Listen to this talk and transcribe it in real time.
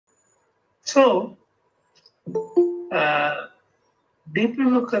So, D.P.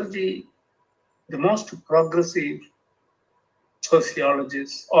 Mukherjee, the most progressive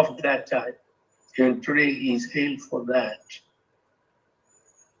sociologist of that time, even today he is hailed for that.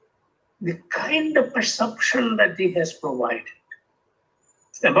 The kind of perception that he has provided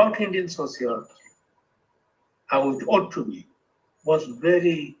about Indian sociology, how it ought to be, was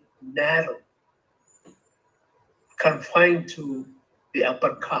very narrow, confined to the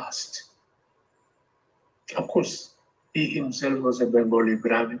upper caste. Of course, he himself was a Bengali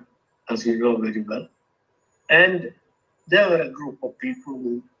Brahmin, as you know very well. And there were a group of people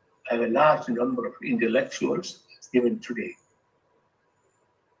who have a large number of intellectuals even today.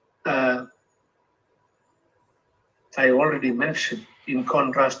 I already mentioned, in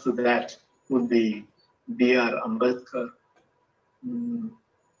contrast to that, would be B.R. Ambedkar,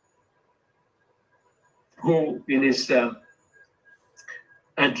 who in his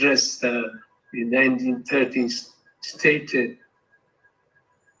address in 1930s stated,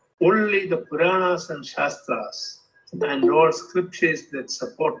 only the Puranas and Shastras and all scriptures that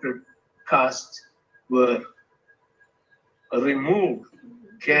supported caste were removed,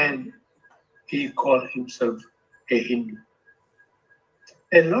 can he call himself a Hindu.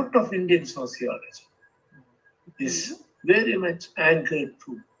 A lot of Indian sociology is very much anchored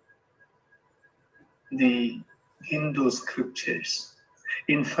to the Hindu scriptures.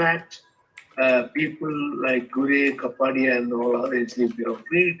 In fact, people like Gure, Kapadia, and all others, if you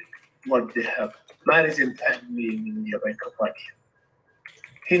read what they have, Marriage and Family in India by Kapadia,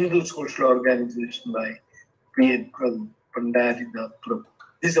 Hindu Social Organization by P.N. Prabhu, Pandharinath Prabhu.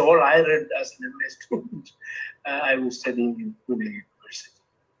 This is all I read as an MA student. I was studying in Pune University.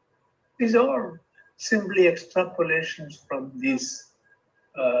 These are all simply extrapolations from these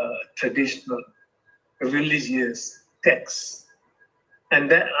traditional religious texts. And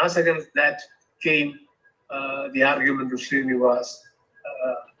then, as against that came the argument of Srinivas,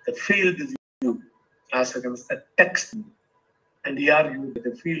 the field view, as against the text. And he argued that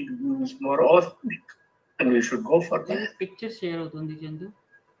the field view is more authentic, and we should go for that. Picture share avutundi Chandu.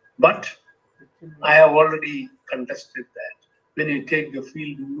 But I have already contested that. When you take the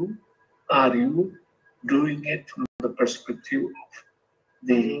field view, are you doing it from the perspective of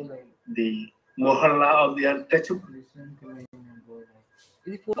the Mohalla of the untouchable?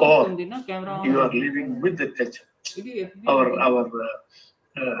 Or you are living with the touchable? Our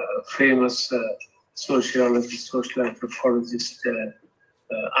famous sociologist, social anthropologist,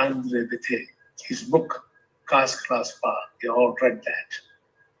 Andre Bete, his book, Caste Class Power, you all read that.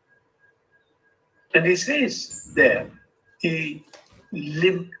 And he says there, he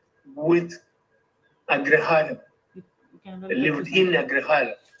lived with Agrihara, lived in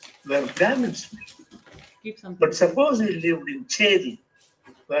Agrihara, where Brahmins lived. But suppose he lived in Chedi,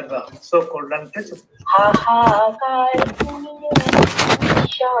 where the so-called untouchables.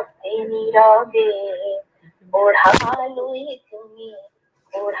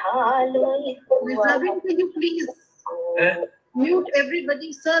 Can you please mute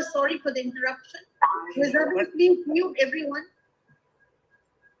everybody? Sir, sorry for the interruption. Please mute everyone.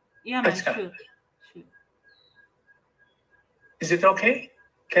 Yeah, man, sure. Is it okay?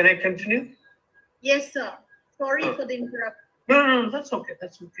 Can I continue? Yes, sir. Sorry for the interruption. No, that's okay.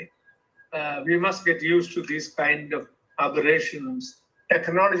 That's okay. We must get used to these kind of aberrations,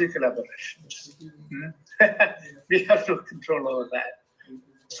 technological aberrations. We have no control over that.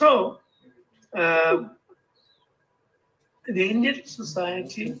 So, the Indian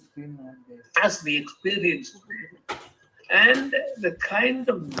society, as we experience it, and the kind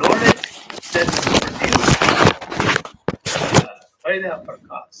of knowledge that is produced by the upper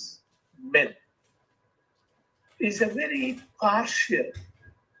caste men is a very partial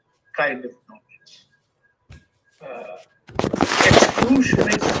kind of knowledge. Exclusion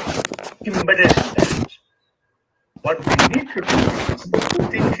is embedded in that. What we need to do is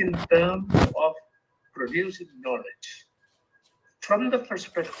think in terms of producing knowledge from the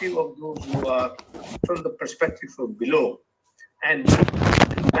perspective of those who are from the perspective of below, and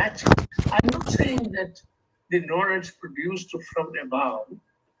match. I'm not saying that the knowledge produced from above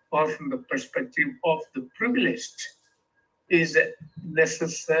or from the perspective of the privileged is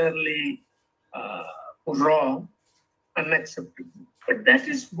necessarily wrong, unacceptable. But that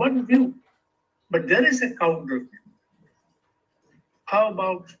is one view. But there is a counter view. How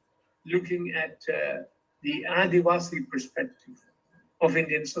about looking at the Adivasi perspective of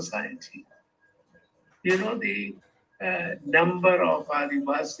Indian society? You know the number of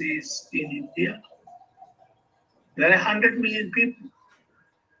Adivasis in India? There are 100 million people.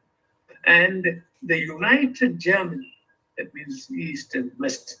 And the United Germany, that means East and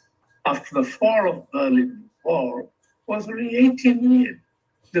West, after the fall of Berlin Wall was only 80 million,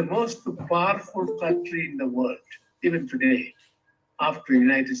 the most powerful country in the world, even today, after the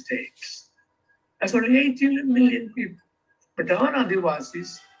United States. That's only 80 million people. But our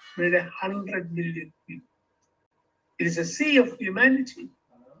Adivasis made 100 million people. It is a sea of humanity.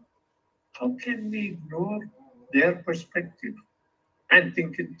 How can we ignore their perspective and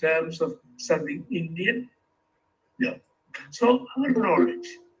think in terms of something Indian? No. So our knowledge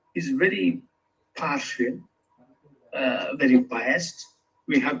is very partial, very biased.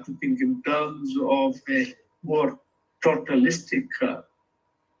 We have to think in terms of a more totalistic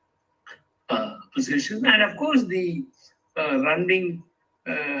position. And of course, the running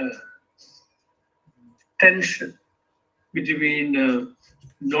tension between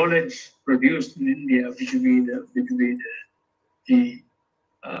knowledge produced in India, between the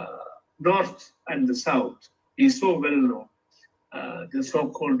North and the South, is so well known. The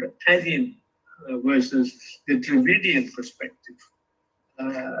so-called Aryan versus the Dravidian perspective.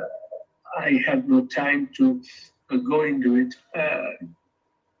 I have no time to go into it.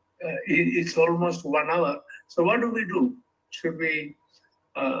 It's almost 1 hour. So what do we do? Should we?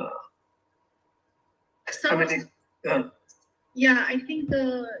 Yeah, I think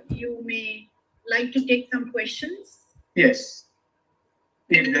you may like to take some questions. Yes.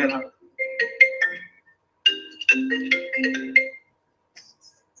 If there are.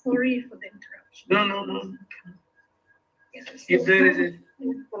 Sorry for the interruption. No. Yes. If there is a...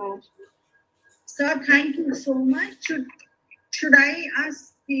 Sir, thank you so much. Should I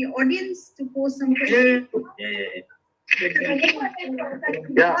ask the audience to pose some questions? Yeah.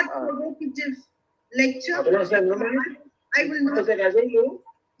 Provocative lecture. I will not. Yes.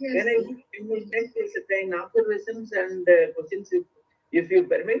 Yes. Can I make this kind observations and questions if you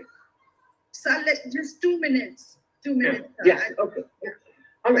permit? Sir, just 2 minutes. 2 minutes. Yeah. Okay.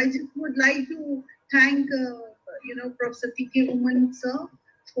 I just would like to thank, Professor T.K. Oommen, sir,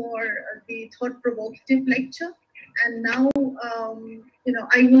 for the thought-provocative lecture. And now,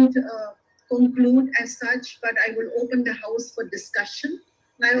 I won't conclude as such, but I will open the house for discussion.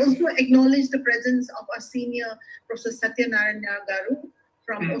 And I also acknowledge the presence of our senior Professor Satyanarayana Garu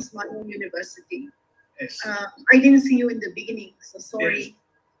from Osmania University. Yes. I didn't see you in the beginning, so sorry.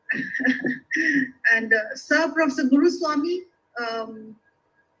 Yes. And Sir Professor Guruswamy,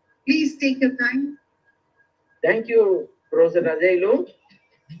 please take your time. Thank you, Professor Ajaylu,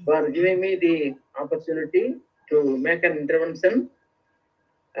 for giving me the opportunity to make an intervention.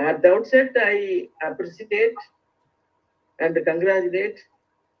 At the outset, I appreciate and congratulate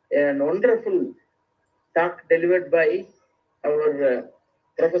a wonderful talk delivered by our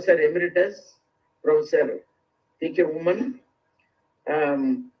Professor Emeritus, Professor T.K. Oommen.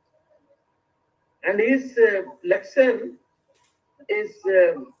 And his lecture is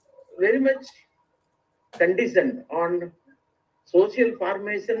very much conditioned on social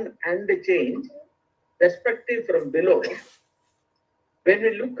formation and change, perspective from below. When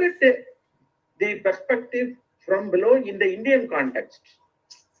we look at the perspective from below in the Indian context,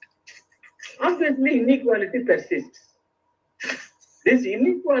 obviously inequality persists. These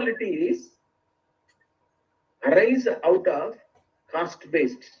inequalities arise out of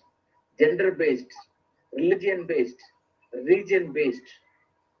caste-based, gender-based, religion-based, region-based,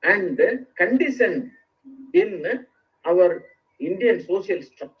 and conditioned in our Indian social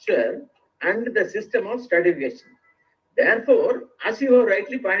structure and the system of stratification. Therefore, as you have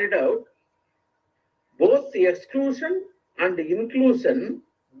rightly pointed out, both the exclusion and the inclusion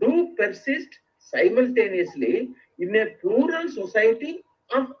do persist simultaneously in a plural society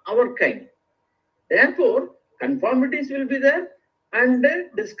of our kind. Therefore, conformities will be there and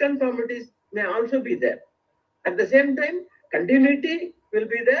disconformities may also be there. At the same time, continuity will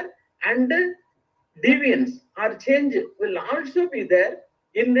be there and deviance or change will also be there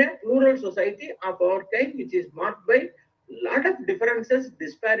in a plural society of our kind, which is marked by a lot of differences,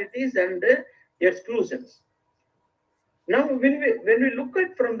 disparities, and exclusions. Now, when we look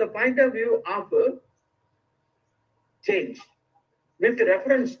at from the point of view of change, with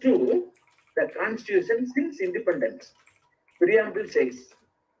reference to the Constitution since independence, preamble says,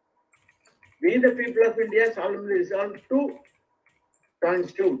 "We, the people of India, solemnly resolve to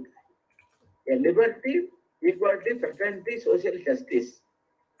constitute a liberty, equality, fraternity, social justice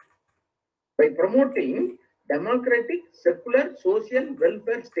by promoting democratic, secular, social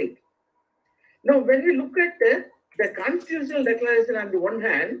welfare state." Now, when we look at the constitutional declaration on the one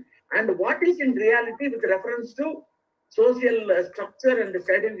hand, and what is in reality with reference to social structure and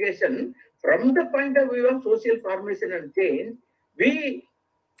stratification, from the point of view of social formation and change, we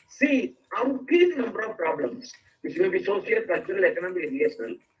see umpteen number of problems, which may be social, cultural, economic,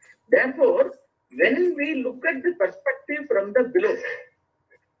 relational. Therefore, when we look at the perspective from the below,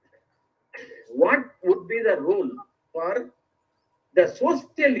 what would be the role for the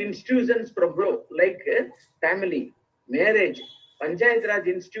social institutions from below, like family, marriage, Panchayat Raj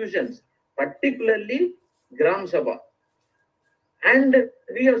institutions, particularly Gram Sabha? And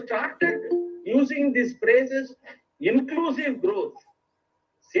we have started using these phrases, inclusive growth,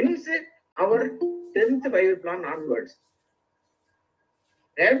 since our 10th five-year plan onwards.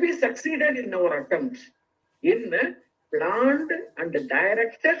 Have we succeeded in our attempts in planned and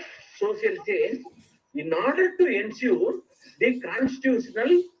directed social change in order to ensure the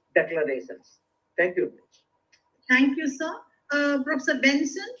constitutional declarations? Thank you. Thank you, sir. Professor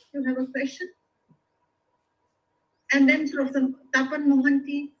Benson, you have a question? And then Professor Tapan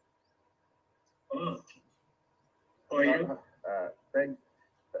Mohanty.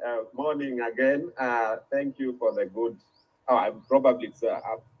 Morning again. Thank you for the good. Oh, probably it's.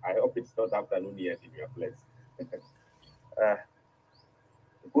 I hope it's not afternoon yet in your place.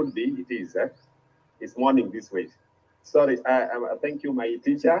 Could be. It is. It's morning this way. Sorry. Thank you, my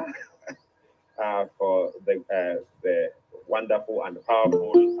teacher, for the wonderful and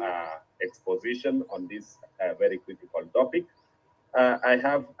powerful exposition on this very critical topic. I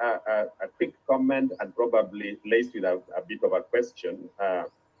have a quick comment and probably laced with a bit of a question.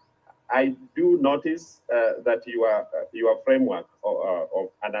 I do notice that your framework of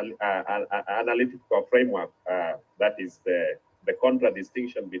analytical framework, that is the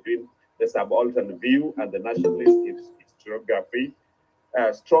contradistinction between the subaltern view and the nationalist historiography,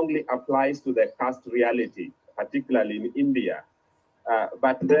 strongly applies to the caste reality, particularly in India.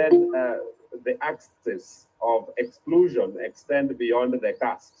 But then the axis of exclusion extend beyond the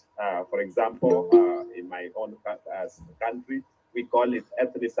caste. For example, in my own country, we call it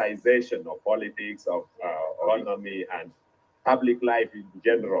ethnicization of politics, of economy, and public life in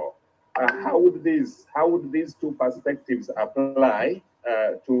general. How would these two perspectives apply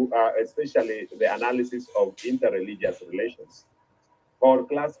to especially the analysis of interreligious relations or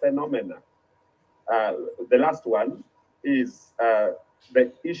class phenomena? The last one is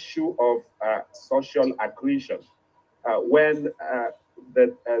the issue of social accretion, when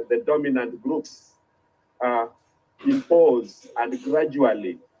the dominant groups impose and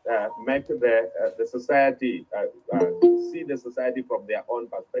gradually make the society see the society from their own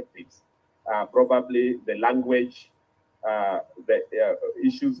perspectives. Probably the language, the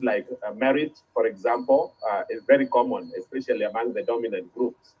issues like merit, for example, is very common, especially among the dominant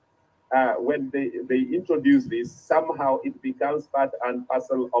groups. When they introduce this, somehow it becomes part and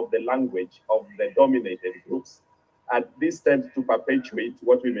parcel of the language of the dominated groups. And this tends to perpetuate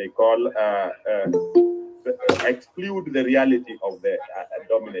what we may call exclude the reality of the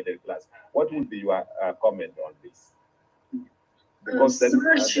dominated class. What would be your comment on this? Because then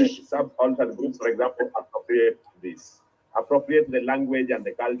the subaltern groups, for example, appropriate the language and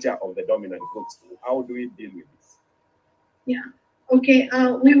the culture of the dominant groups. How do we deal with this? Yeah. Okay.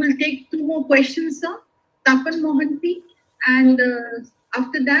 We will take two more questions, sir. Tapan Mohanty, and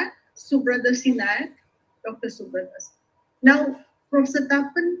after that, Subrata Sinayak, Dr. Subrata. Now, Professor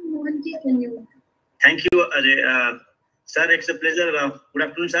Tapan Mohanty, can you? Thank you, Ajay. Sir, it's a pleasure. Good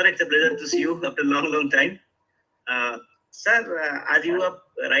afternoon, sir. It's a pleasure to see you after a long time. Sir, as you have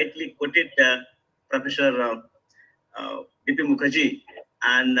rightly quoted Professor B.P. Mukherjee,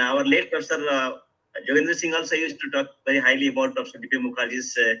 and our late Professor Jogendra Singh also used to talk very highly about Professor B.P.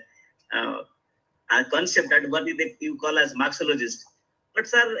 Mukherjee's concept that what you call as Marxologist. But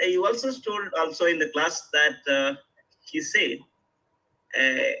sir, you also told also in the class that he said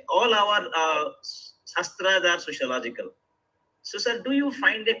all our shastras are sociological. So, sir, do you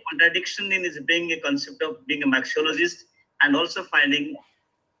find a contradiction in his being a concept of being a Marxologist and also finding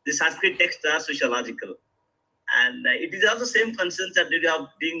the Sanskrit texts are sociological? And it is also same concerns that we have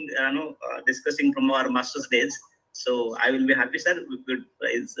been discussing from our master's days. So, I will be happy, sir, we could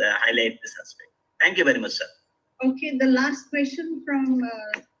highlight this aspect. Thank you very much, sir. Okay, the last question from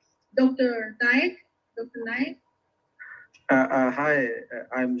Dr. Nayak. Dr. Nayak. Hi,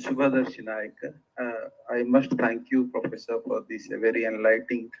 I'm Subhadarshi Nayak. I must thank you, Professor, for this very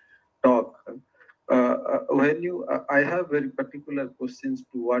enlightening talk. I have very particular questions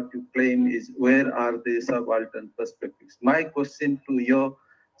to what you claim is where are the subaltern perspectives. My question to your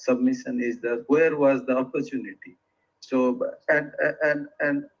submission is that where was the opportunity? So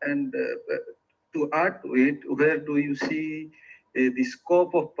and to add to it, where do you see the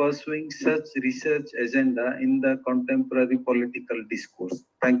scope of pursuing such research agenda in the contemporary political discourse?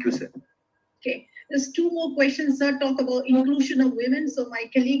 Thank you, sir. Okay, there's two more questions, sir. Talk about inclusion of women. So my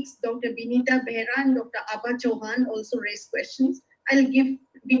colleagues, Dr. Binita Behra and Dr. Abha Chauhan also raised questions. I'll give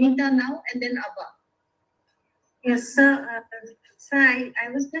Vinita now, and then Abba. Yes, sir. Sir, I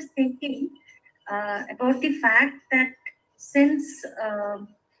was just thinking about the fact that since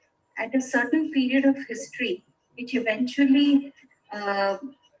at a certain period of history, which eventually, uh,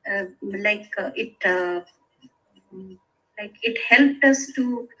 uh, like it, like it helped us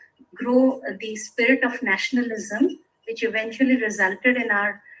to grow the spirit of nationalism, which eventually resulted in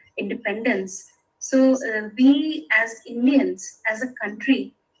our independence. So we as Indians, as a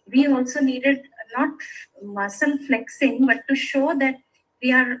country, we also needed not muscle flexing, but to show that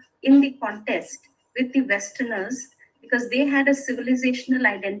we are in the contest with the Westerners because they had a civilizational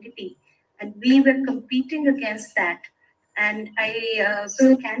identity and we were competing against that. And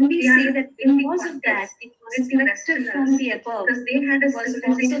so can we say that because of that, it was selected from the above because they had a was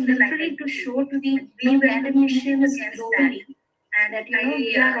also literally to show to the academicians globally and that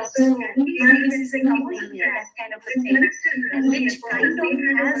we are also this is a community, that kind of a thing, and which kind of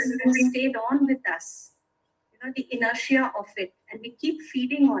has stayed on with us, the inertia of it, and we keep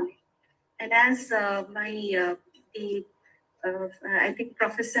feeding on it. And as I think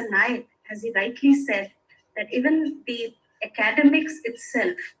Professor Naik, as he rightly said, that even the academics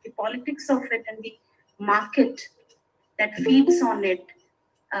itself, the politics of it, and the market that feeds on it,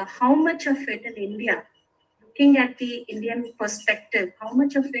 how much of it in India, looking at the Indian perspective, how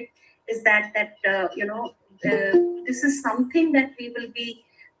much of it is this is something that we will be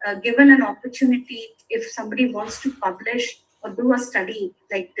given an opportunity if somebody wants to publish or do a study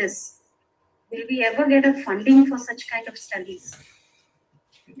like this. Will we ever get a funding for such kind of studies?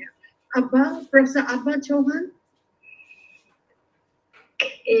 Abba, Professor Abba Chauhan.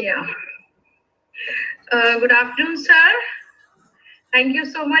 Yeah. Good afternoon, sir. Thank you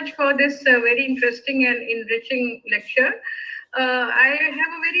so much for this very interesting and enriching lecture. I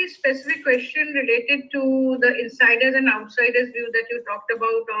have a very specific question related to the insiders and outsiders view that you talked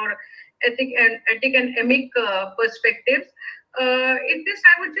about, or ethic and emic perspectives. In this,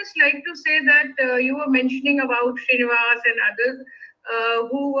 I would just like to say that you were mentioning about Srinivas and others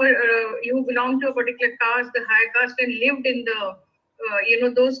who belong to a particular caste, the high caste, and lived in the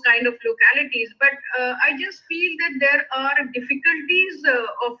those kind of localities. But I just feel that there are difficulties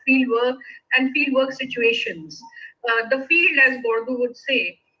of field work and field work situations. The field, as Gordu would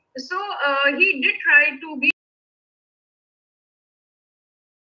say. So he did try to be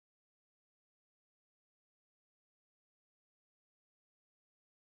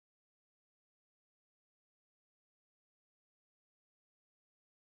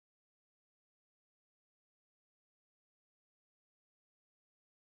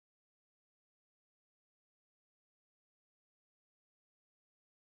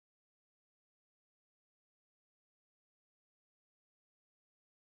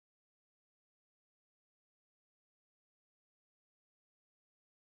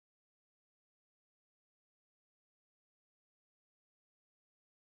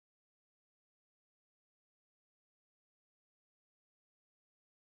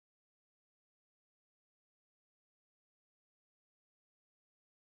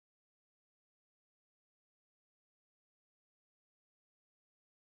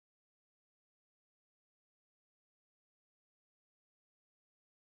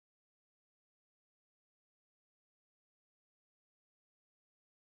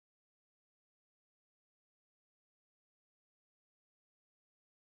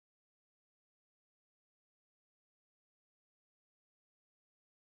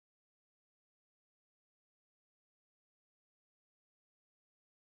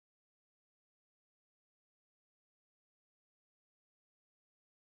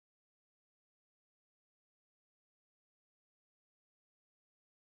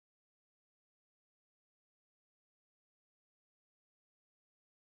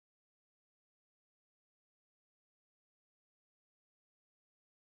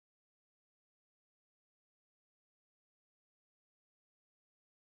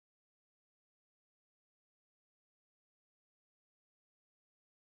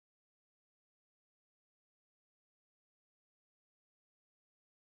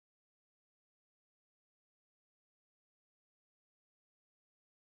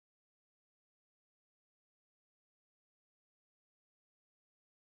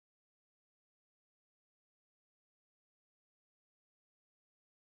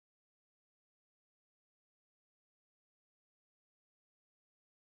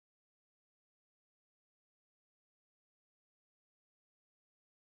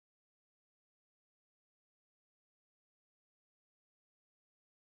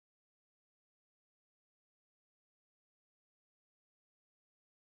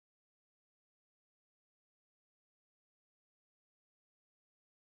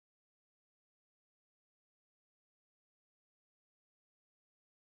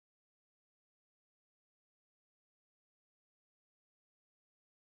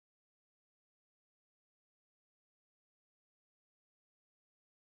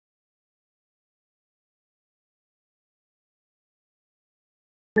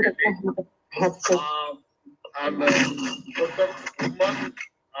And Dr. Oommen,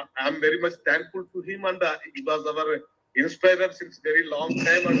 I'm very much thankful to him, and he was our inspirer since very long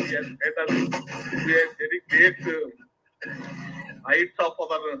time, and he has made us to a very great height of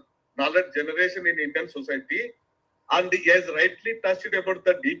our knowledge generation in Indian society. And he has rightly touched about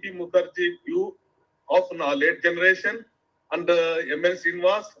the D.P. Mukherjee view of knowledge generation and M.N.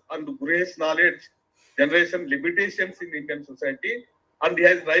 Srinivas and Grace knowledge generation limitations in Indian society. And he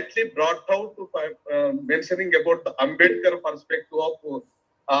has rightly brought out mentioning about the Ambedkar perspective of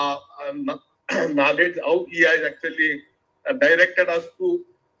knowledge, how he has actually directed us to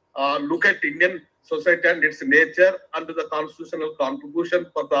look at Indian society and its nature and the constitutional contribution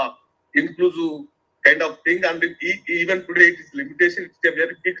for the inclusive kind of thing. And even today, it is limitation. It's a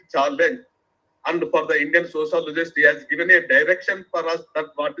very big challenge. And for the Indian sociologist, he has given a direction for us that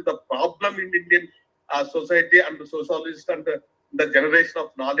what is the problem in Indian society, and the sociologist and the generation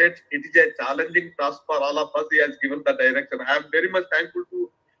of knowledge. It is a challenging task for all of us. He has given the direction. I am very much thankful to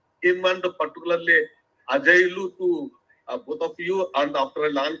him, and particularly Ajaylu, to both of you. And after a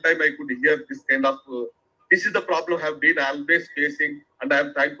long time, I could hear this kind of, this is the problem I have been always facing. And I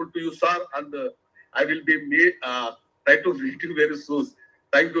am thankful to you, sir. And I will be try to meet you very soon.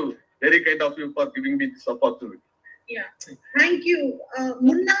 Thank you. Very kind of you for giving me this opportunity. Yeah, thank you.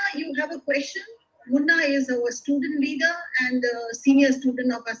 Munna, you have a question? Munna is our student leader and a senior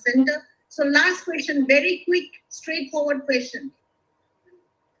student of our center. So last question, very quick, straightforward question.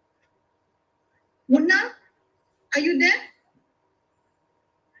 Munna, are you there?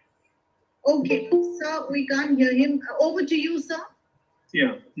 Okay, sir, we can't hear him. Over to you, sir.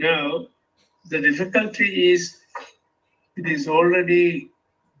 Yeah, now the difficulty is it is already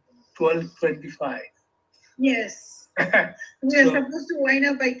 12:25. Yes. We are supposed to wind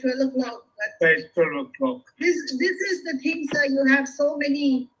up by 12 o'clock. By 12 o'clock. This is the thing, sir. You have so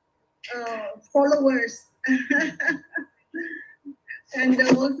many followers. And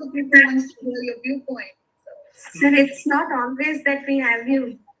also people want to hear your viewpoint. Sir, it's not always that we have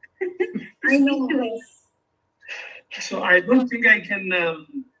you. I know. So I don't think I can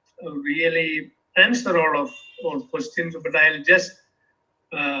really answer all questions, but I'll just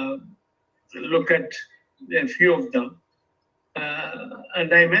look at a few of them.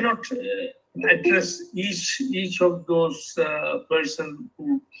 And I may not address each of those person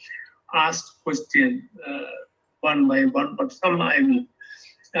who asked question one by one, but some I will.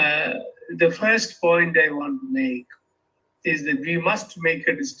 The first point I want to make is that we must make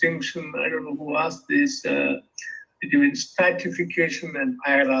a distinction. I don't know who asked this, between stratification and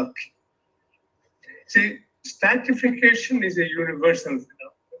hierarchy. See, stratification is a universal phenomenon.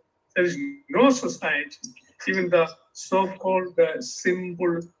 There is no society, even the so-called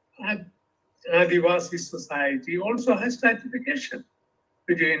simple Adivasi society also has stratification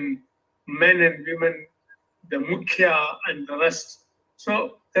between men and women, the mukhya and the rest.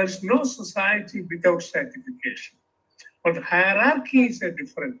 So there's no society without stratification. But hierarchy is a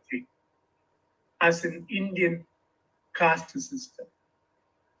different thing. As an Indian caste system,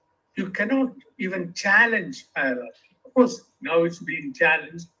 you cannot even challenge hierarchy. Of course, now it's being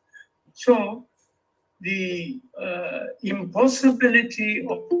challenged. So the impossibility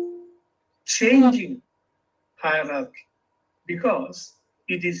of changing hierarchy, because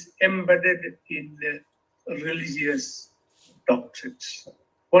it is embedded in the religious doctrines.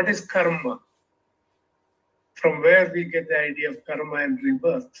 What is karma? From where we get the idea of karma and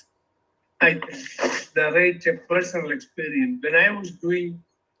rebirth? I narrate a personal experience. When I was doing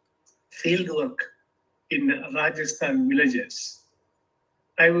field work in Rajasthan villages,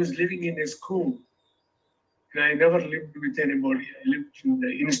 I was living in a school, and I never lived with anybody. I lived in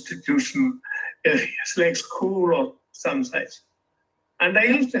the institutional areas like school or some such. And I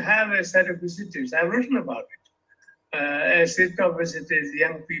used to have a set of visitors. I've written about it. A set of visitors,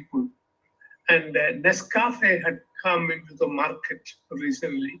 young people. And Nescafe had come into the market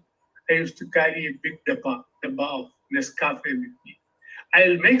recently. I used to carry a big dabba of Nescafe with me.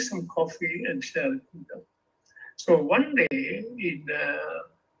 I'll make some coffee and share it with them. So one day in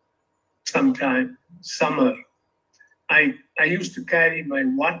sometime summer, I used to carry my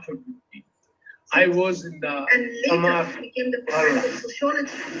water with me. I was in the and later became the professor of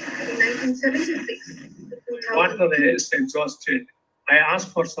sociology in 1976. Water is exhausted. I asked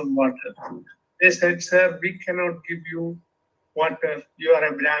for some water. They said, sir, we cannot give you water. You are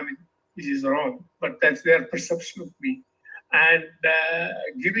a Brahmin, which is wrong, but that's their perception of me. And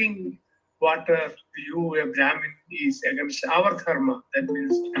giving water to you, a Brahmin, is against our karma. That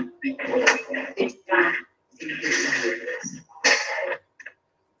means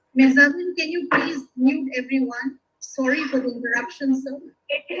Ms. Arvind, can you please mute everyone? Sorry for the interruption, sir.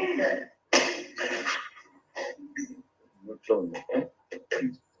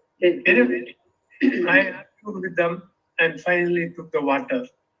 Anyway, I argued with them and finally took the water.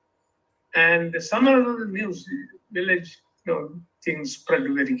 And some other news, village, things spread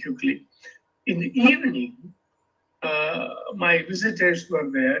very quickly. In the evening, my visitors were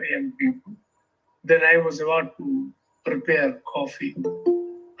there, young people. Then I was about to prepare coffee.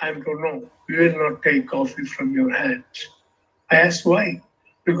 I'm told, no, we will not take coffee from your hands. I asked why?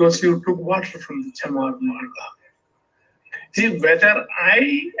 Because you took water from the Chamar Marga. See, whether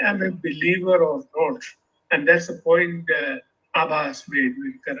I am a believer or not, and that's the point Abbas made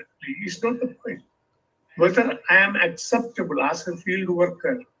very correctly, is not the point. Whether I am acceptable as a field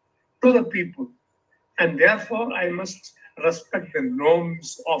worker to the people, and therefore I must respect the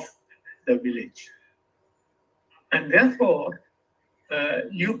norms of the village. And therefore,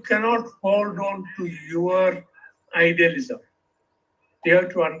 you cannot hold on to your idealism. You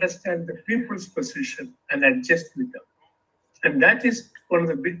have to understand the people's position and adjust with them. And that is one of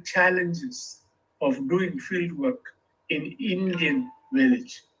the big challenges of doing field work in Indian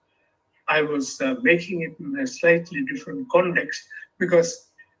village. I was making it in a slightly different context because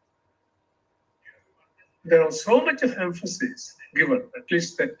there was so much of emphasis given, at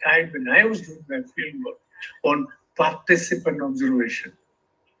least the time when I was doing my field work, on participant observation.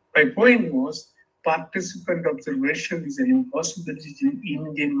 My point was participant observation is an impossibility in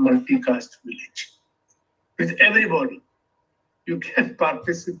Indian multi-caste village. With everybody, you can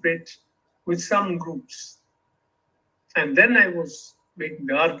participate with some groups. And then I was making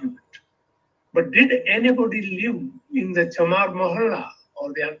the argument. But did anybody live in the Chamar Mohalla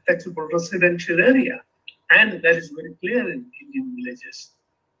or the untouchable residential area? And that is very clear in Indian villages,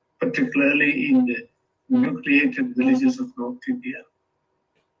 particularly in the nucleated villages of North India.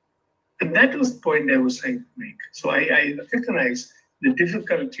 And that was the point I was trying to make. So I recognize the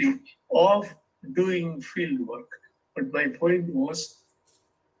difficulty of doing field work. But my point was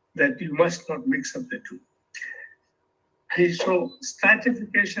that you must not mix up the two. So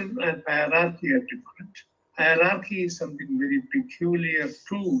stratification and hierarchy are different. Hierarchy is something very peculiar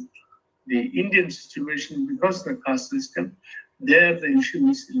to the Indian situation because of the caste system. There the issue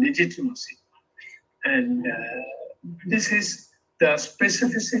is legitimacy. And this is the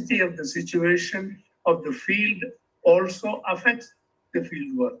specificity of the situation of the field also affects the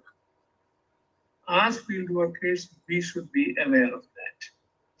field work. As field workers, we should be aware of that.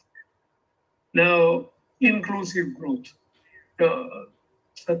 Now, inclusive growth.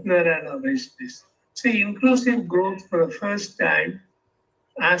 Satyanarayana raised this. See, inclusive growth for the first time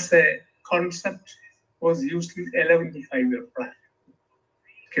as a concept was used in 11th five-year plan.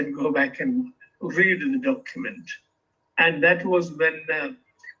 You can go back and read the document. And that was when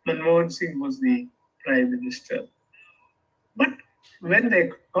Manmohan Singh was the Prime Minister. But when the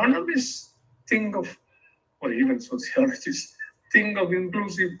economists think of, or even sociologists think of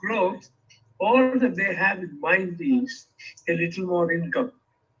inclusive growth, all that they have in mind is a little more income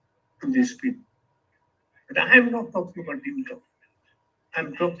to these people. But I am not talking about income.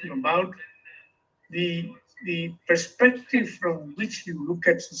 I'm talking about the perspective from which you look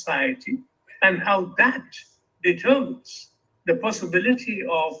at society and how that determines the possibility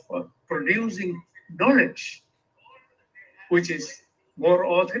of producing knowledge which is more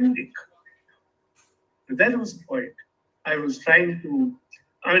authentic. That was the point. I was trying to,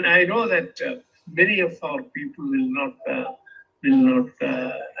 I know that many of our people will not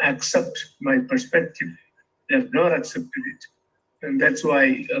accept my perspective. They have not accepted it. And that's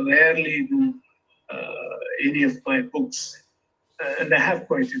why I rarely do any of my books, and I have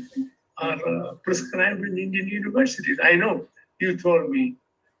quite a few, are prescribed in Indian universities. I know you told me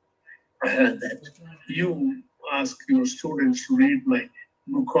that you ask your students to read my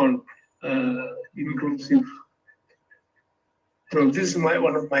book on inclusive. So this is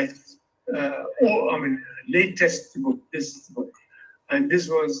one of my latest book. This book, and this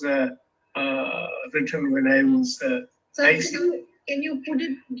was written when I was. So can you put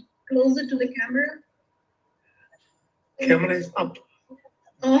it closer to the camera? Camera is up.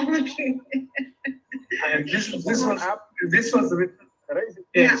 Oh, okay. And this was written.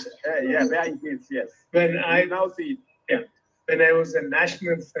 Yes. Yeah, there it is, yes. When I now see it. Yeah. When I was a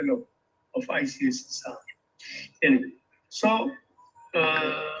national fellow of ICSSR. Anyway, so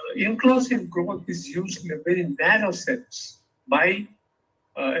inclusive growth is used in a very narrow sense by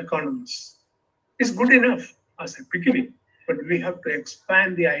economists. It's good enough as a beginning, but we have to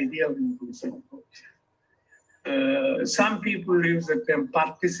expand the idea of inclusive growth. Some people use the term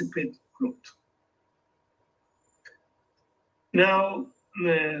participate growth. Now,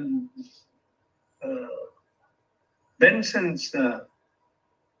 Benson's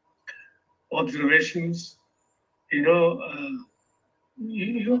observations, you're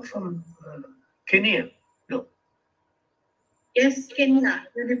from Kenya, no? Yes, Kenya,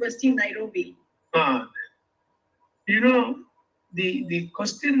 University Nairobi. The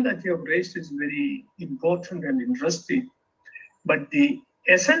question that you have raised is very important and interesting, but the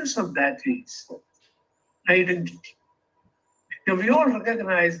essence of that is identity. Now, we all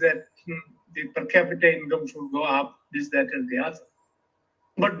recognize that the per capita income should go up, this, that, and the other.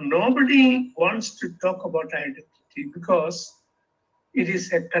 But nobody wants to talk about identity because it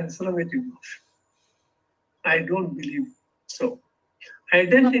is a conservative notion. I don't believe so.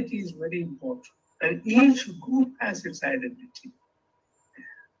 Identity is very important, and each group has its identity.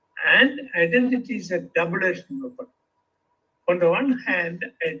 And identity is a double-edged weapon. On the one hand,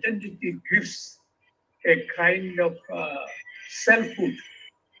 identity gives a kind of selfhood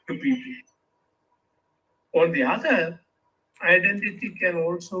to people. On the other, identity can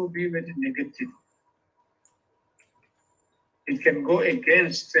also be very negative. It can go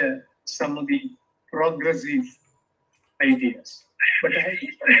against some of the progressive ideas. But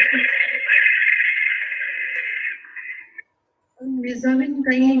Nizamin,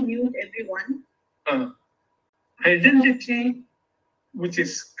 kindly mute everyone. Identity, which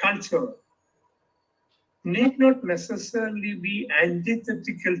is cultural, need not necessarily be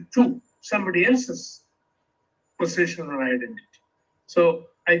antithetical to somebody else's position or identity. So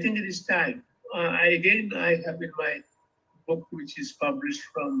I think it is time. I have in my book, which is published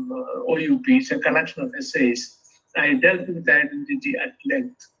from OUP, it's a collection of essays. I dealt with identity at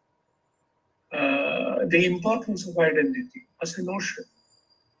length. The importance of identity as a notion.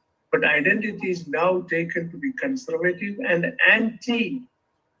 But identity is now taken to be conservative and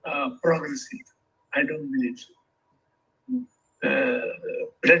anti-progressive. I don't believe so.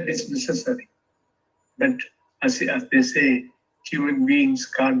 Bread is necessary. But as they say, human beings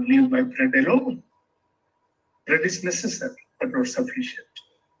can't live by bread alone. Bread is necessary, but not sufficient.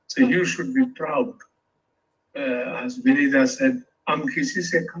 So you should be proud. As Vinita said, Kisi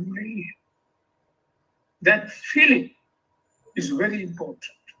se kamli. That feeling is very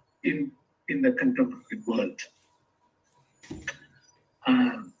important in the contemporary world.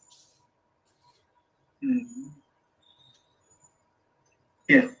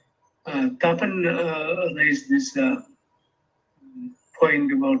 Tapan raised this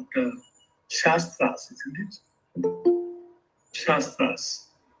point about Shastras, isn't it? Shastras.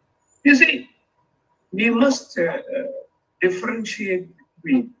 You see, we must differentiate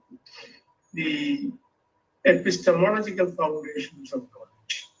between the epistemological foundations of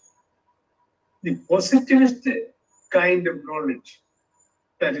knowledge, the positivist kind of knowledge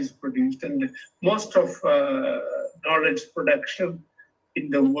that is produced, and most of knowledge production in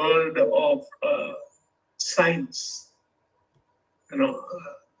the world of science,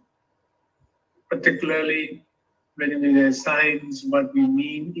 particularly when we say science, what we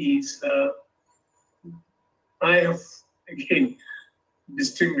mean is, I have again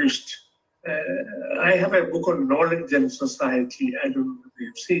distinguished. I have a book on knowledge and society. I don't know if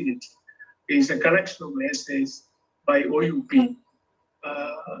you've seen it. It's a collection of essays by OUP.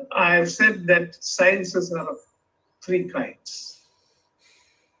 I have said that sciences are of three kinds.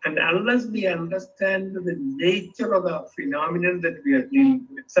 And unless we understand the nature of the phenomenon that we are dealing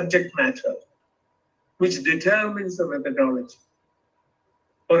with, subject matter, which determines the methodology.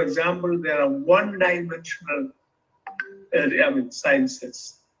 For example, there are one-dimensional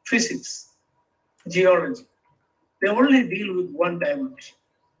sciences, physics, geology. They only deal with one dimension,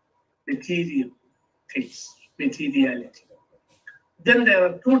 material things, materiality. Then there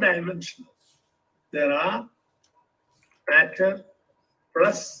are two-dimensional. There are matter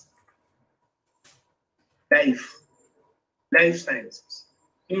plus life sciences.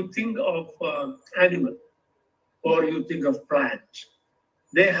 You think of animal or you think of plant.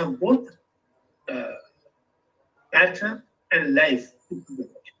 They have both matter and life put together.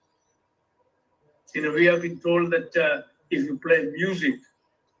 We have been told that if you play music,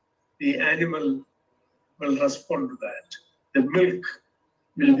 the animal will respond to that. The milk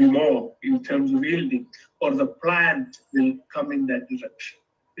will be more in terms of yielding, or the plant will come in that direction.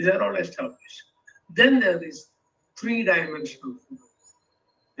 These are all established. Then there is three-dimensional phenomena.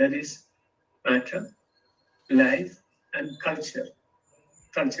 There is matter, life, and culture.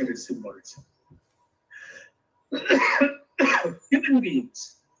 Culture is symbolism. Human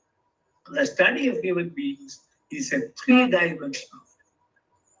beings, the study of human beings is a three-dimensional.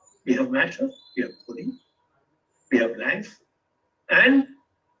 We have matter, we have body, we have life, and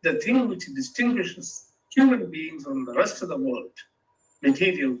the thing which distinguishes human beings from the rest of the world,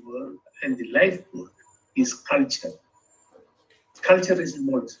 material world, and the life world is culture. culture is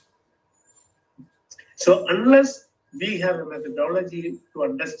symbolism. So unless we have a methodology to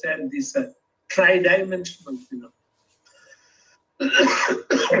understand this tri-dimensional phenomenon,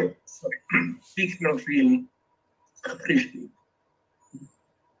 we cannot really appreciate.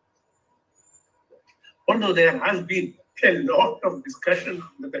 Although there has been a lot of discussion on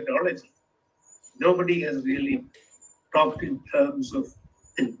methodology, nobody has really talked in terms of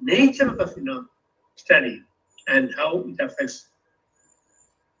the nature of the phenomenon study and how it affects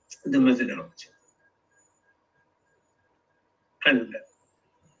the methodology. And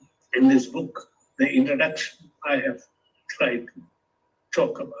in this book, the introduction, I have tried to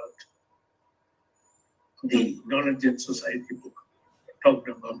talk about the Knowledge and Society book, talked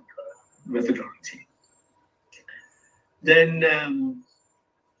about methodology. Then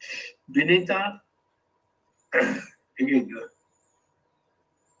Vinita, again,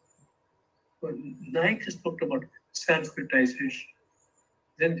 Naik has talked about Sanskritization,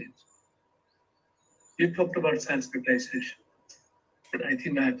 didn't it? You talked about Sanskritization, but I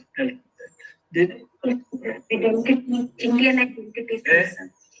think I've dealt with that. Did Identity, Indian identity.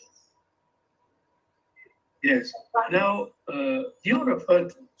 Yes. Now, you referred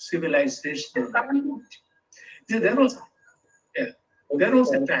to civilization. See, there was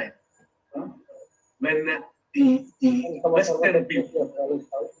a time when the Western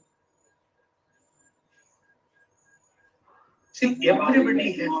people, see,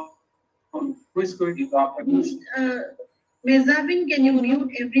 everybody has, who is going to talk about Mezavin, can you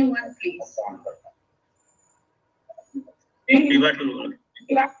mute everyone, please? We were to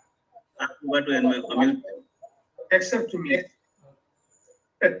unmute. Except to me.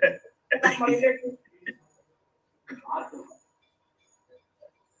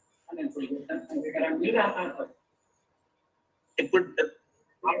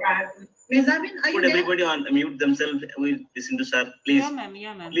 Mezavin, are you Put there? everybody on mute themselves. We'll listen to sir. Please, Yeah, ma'am.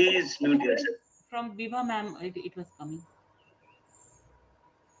 Yeah, ma'am. please mute yourself. From Viva, ma'am, it was coming.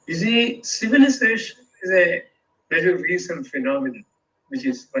 You see, civilization is a very recent phenomenon which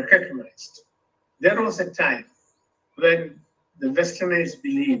is recognized. There was a time when the Westerners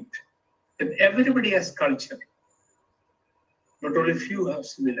believed that everybody has culture, but only few have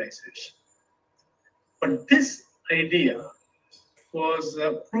civilization. But this idea was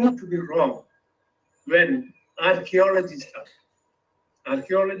proved to be wrong when archaeology started.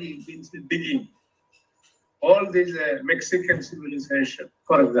 Archaeology means digging. All these Mexican civilization,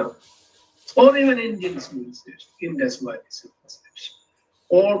 for example, or even Indian civilization, Indus Valley civilization,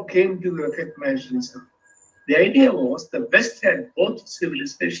 all came to recognize this. The idea was the West had both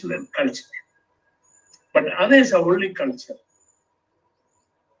civilization and culture, but others are only culture.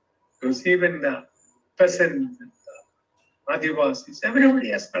 Because even the peasants, the Adivasis, everybody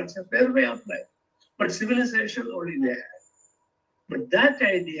has culture, their way of life. But civilization only they have. But that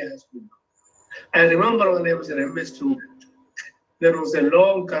idea has been. I remember when I was an MS student, there was a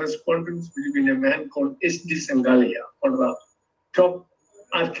long correspondence between a man called S.D. Sangalia, one of the top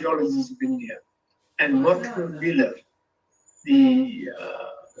archaeologists of India, and Mortimer Wheeler, the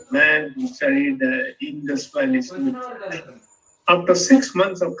man who studied the Indus Valley civilization. After 6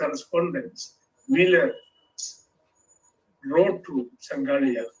 months of correspondence, Wheeler wrote to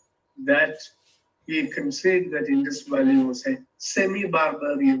Sangalia that he considered that Indus Valley was a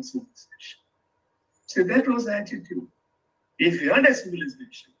semi-barbarian civilization. So that was the attitude. If you had a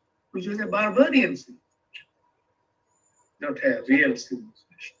civilization, which was a barbarian civilization, not a real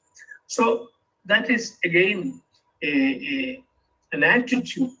civilization. So that is again an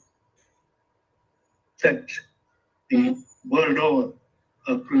attitude that the world over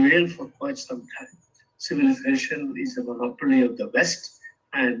prevailed for quite some time. Civilization is a monopoly of the West,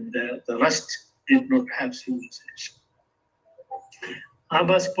 and the rest did not have civilization.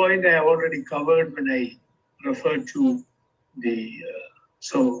 Abba's point I already covered when I referred to the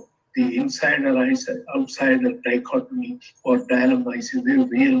the insider-outsider dichotomy or dilemma is a very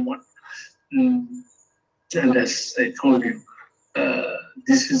real one. And as I told you,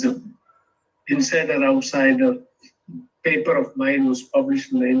 this is a insider-outsider paper of mine was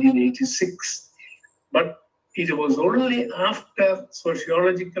published in 1986, but it was only after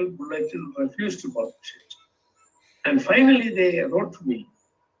Sociological Bulletin refused to publish it. And finally, they wrote to me,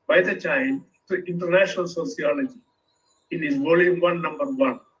 by the time the International Sociology, in his volume 1, number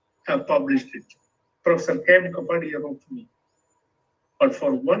 1, have published it. Professor K.M. Kapadia wrote to me. But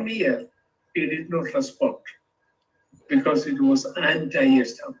for 1 year, he did not respond because it was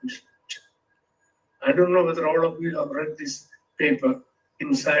anti-establishment. I don't know whether all of you have read this paper,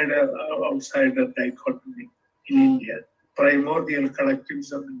 Insider-Outsider Dichotomy in India, Primordial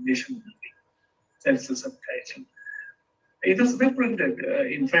Collectivism and Nation Building. That's the subtitle. It is reprinted.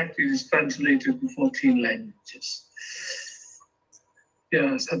 In fact, it is translated to 14 languages.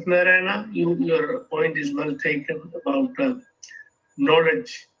 Yeah, Satnarayana, your point is well taken about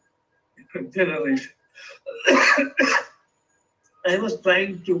knowledge generation. I was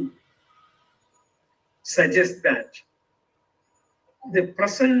trying to suggest that the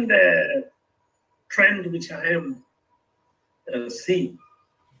present trend which I am seeing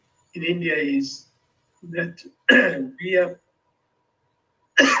in India is that we are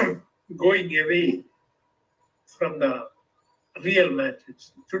going away from the real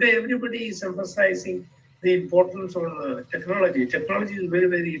matters. Today, everybody is emphasizing the importance of technology. Technology is very,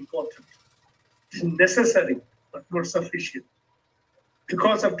 very important. It's necessary, but not sufficient.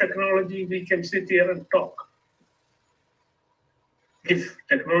 Because of technology, we can sit here and talk. If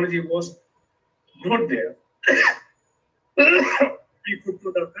technology was not there, we could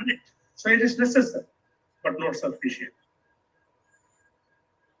have done it. So it is necessary, but not sufficient.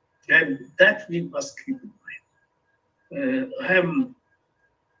 And that we must keep in mind. I am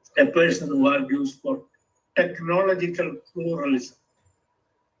a person who argues for technological pluralism.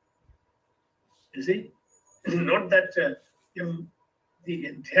 You see, not that the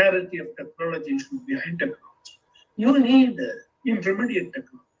entirety of technology should be behind technology. You need intermediate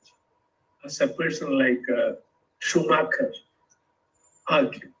technology. As a person like Schumacher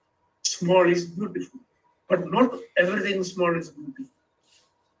argued, small is beautiful, but not everything small is beautiful.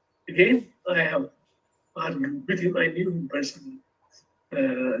 Again, I have argued with him. I knew him personally.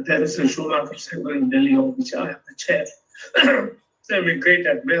 There is a Schumacher Center in Delhi, of which I am the chair. So I'm a great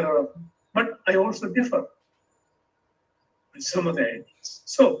admirer of him. But I also differ with some of the ideas.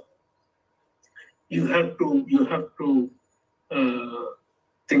 So you have to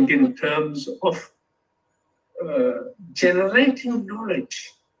think in terms of generating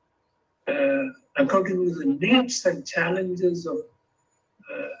knowledge according to the needs and challenges of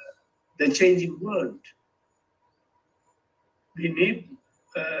the changing world. We need,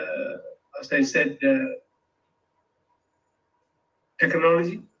 as I said,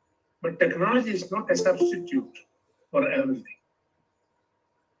 technology, but technology is not a substitute for everything.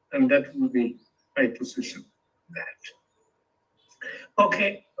 And that will be my position. That.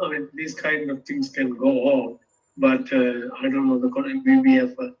 Okay, I mean, these kind of things can go on, but I don't know, we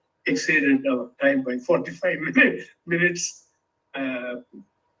have exceeded our time by 45 minutes.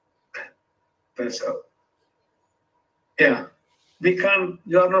 That's all. Yeah, we can't,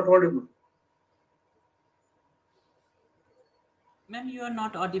 you are not audible. Ma'am, you are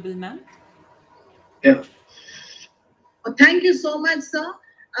not audible, ma'am. Yeah. Well, thank you so much, sir.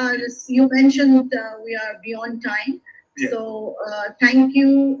 You mentioned we are beyond time. Yeah. So thank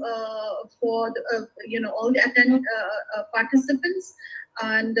you for all the participants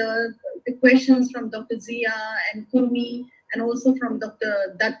and the questions from Dr. Zia and Kurmi and also from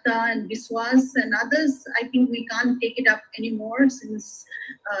Dr. Datta and Biswas and others. I think we can't take it up anymore since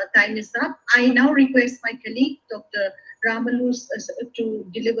time is up. I now request my colleague, Dr. Ramalu, to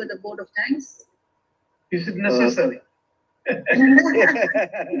deliver the vote of thanks. Is it necessary?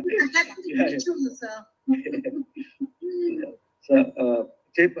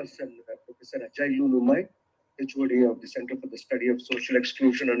 Chairperson Professor Ajay Lumai, HOD of the Center for the Study of Social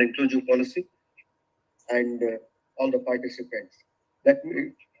Exclusion and Inclusive Policy, and all the participants. Let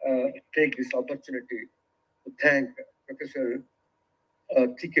me take this opportunity to thank Professor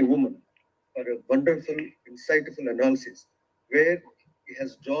T.K. Oommen for a wonderful, insightful analysis where he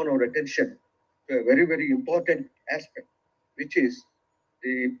has drawn our attention to a very, very important aspect, which is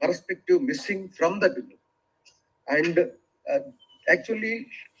the perspective missing from the bill. And actually,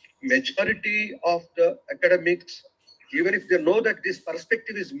 majority of the academics, even if they know that this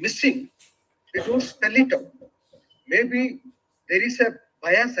perspective is missing, they don't spell it out. Maybe there is a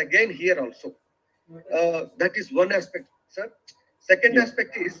bias again here also. That is one aspect, sir. Second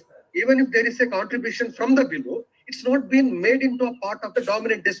aspect is, even if there is a contribution from the below, it's not been made into a part of the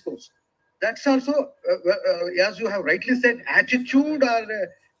dominant discourse. That's also, as you have rightly said, attitude or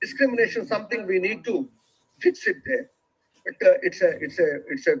discrimination, something we need to fix it there. But it's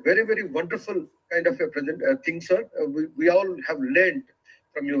a very, very wonderful kind of a thing, sir. We all have learned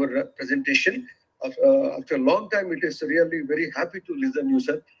from your presentation. After a long time, it is really very happy to listen to you,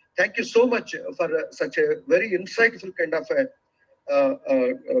 sir. Thank you so much for such a very insightful kind of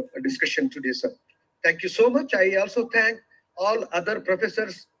a discussion today, sir. Thank you so much. I also thank all other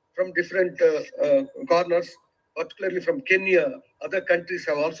professors from different corners, particularly from Kenya. Other countries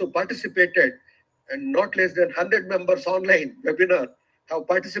have also participated, and not less than 100 members online webinar have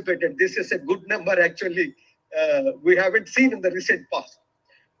participated. This is a good number, actually. We haven't seen in the recent past.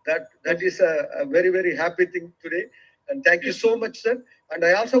 That is a very, very happy thing today. And thank you so much, sir. And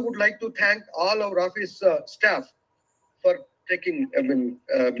I also would like to thank all our office staff for making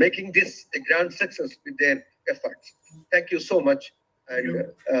this a grand success with their efforts. Thank you so much. And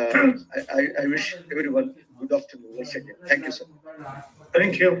I wish everyone good afternoon once again. Thank you, sir.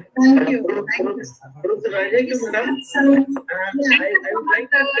 Thank you. Thank you. Professor Rajesh, madam, I would like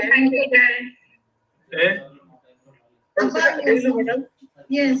to Thank you, Dan. Professor Rajesh, madam.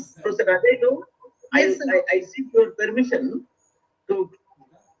 Yes. Professor Rajesh, Yes, sir. I seek your permission to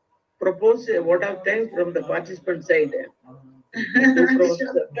propose a vote of thanks from the participant side. To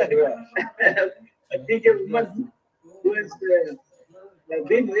Professor Oommen, who has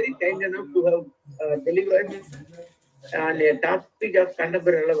been very kind enough to have delivered on a topic of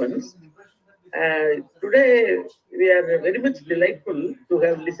contemporary relevance. Today, we are very much delightful to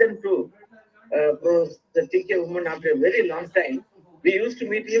have listened to Professor Oommen after a very long time. We used to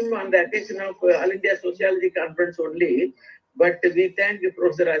meet him on the occasion of All India Sociology Conference only, but we thank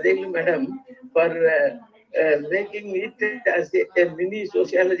Professor Rajesh madam for making it as a mini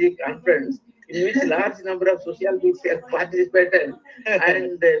sociology conference in which large number of sociologists have participated,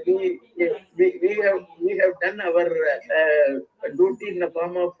 and we have done our duty in the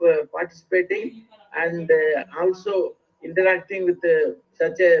form of participating and also interacting with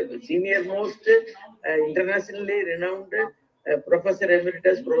such a senior most internationally renowned Professor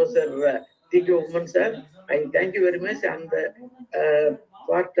Emeritus Professor Oommen sir. I thank you very much on the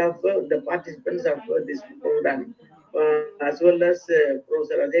part of the participants of this program, as well as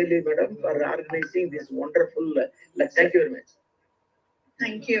Professor Adeli madam for organizing this wonderful lecture. Thank you very much.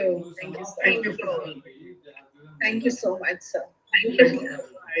 Thank you. Thank you. Thank you. Thank you so much, sir. Thank you.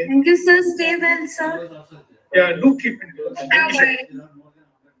 Thank you, sir. Stay well, sir. Yeah, do keep it. Bye.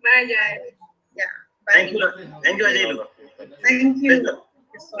 Bye, Jai. Yeah. Thank Bye. you. Thank you, Ajay. Thank you.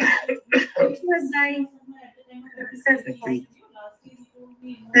 Thank you, Ajay. Sir,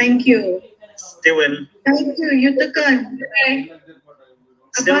 Thank you. Stay well. Thank you, Yutakan.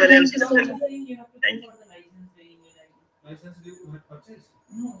 Stay Abba, well. thank you so much. Thank you.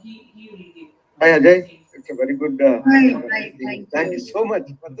 Hi, Ajay. It's a very good. Hi, Thank you so much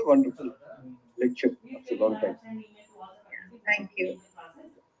for the wonderful lecture. It's a long time. Thank you.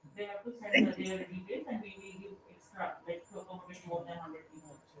 Thank you.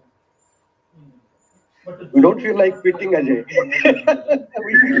 We don't feel like quitting, Ajay.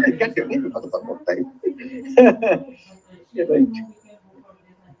 We feel like continuing for some more time. You're right.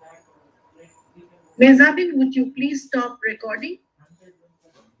 Mezabin, would you please stop recording?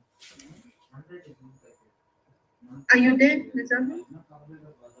 Are you there, Mezabin?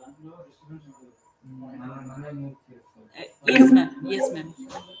 Yes, ma'am. Yes, ma'am.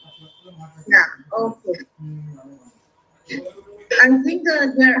 Yeah, okay. I think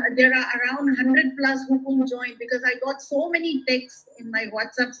there are around 100 plus who couldn't join because I got so many texts in my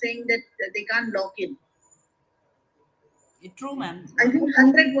WhatsApp saying that they can't log in. True, ma'am. I think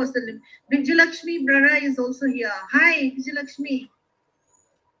 100 was the limit. Vijayalakshmi Brara is also here. Hi, Vijayalakshmi.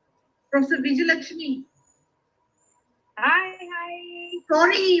 Professor Vijayalakshmi. Hi.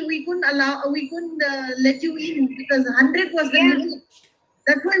 Sorry, we couldn't let you in because 100 was the limit.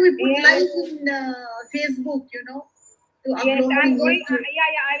 That's why we put live in Facebook, to Yes, upload I'm on going. YouTube.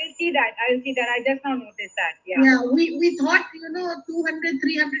 I will see that. I just now noticed that. Yeah, we thought 200,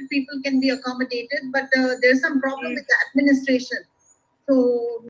 300 people can be accommodated, but there's some problem with the administration. So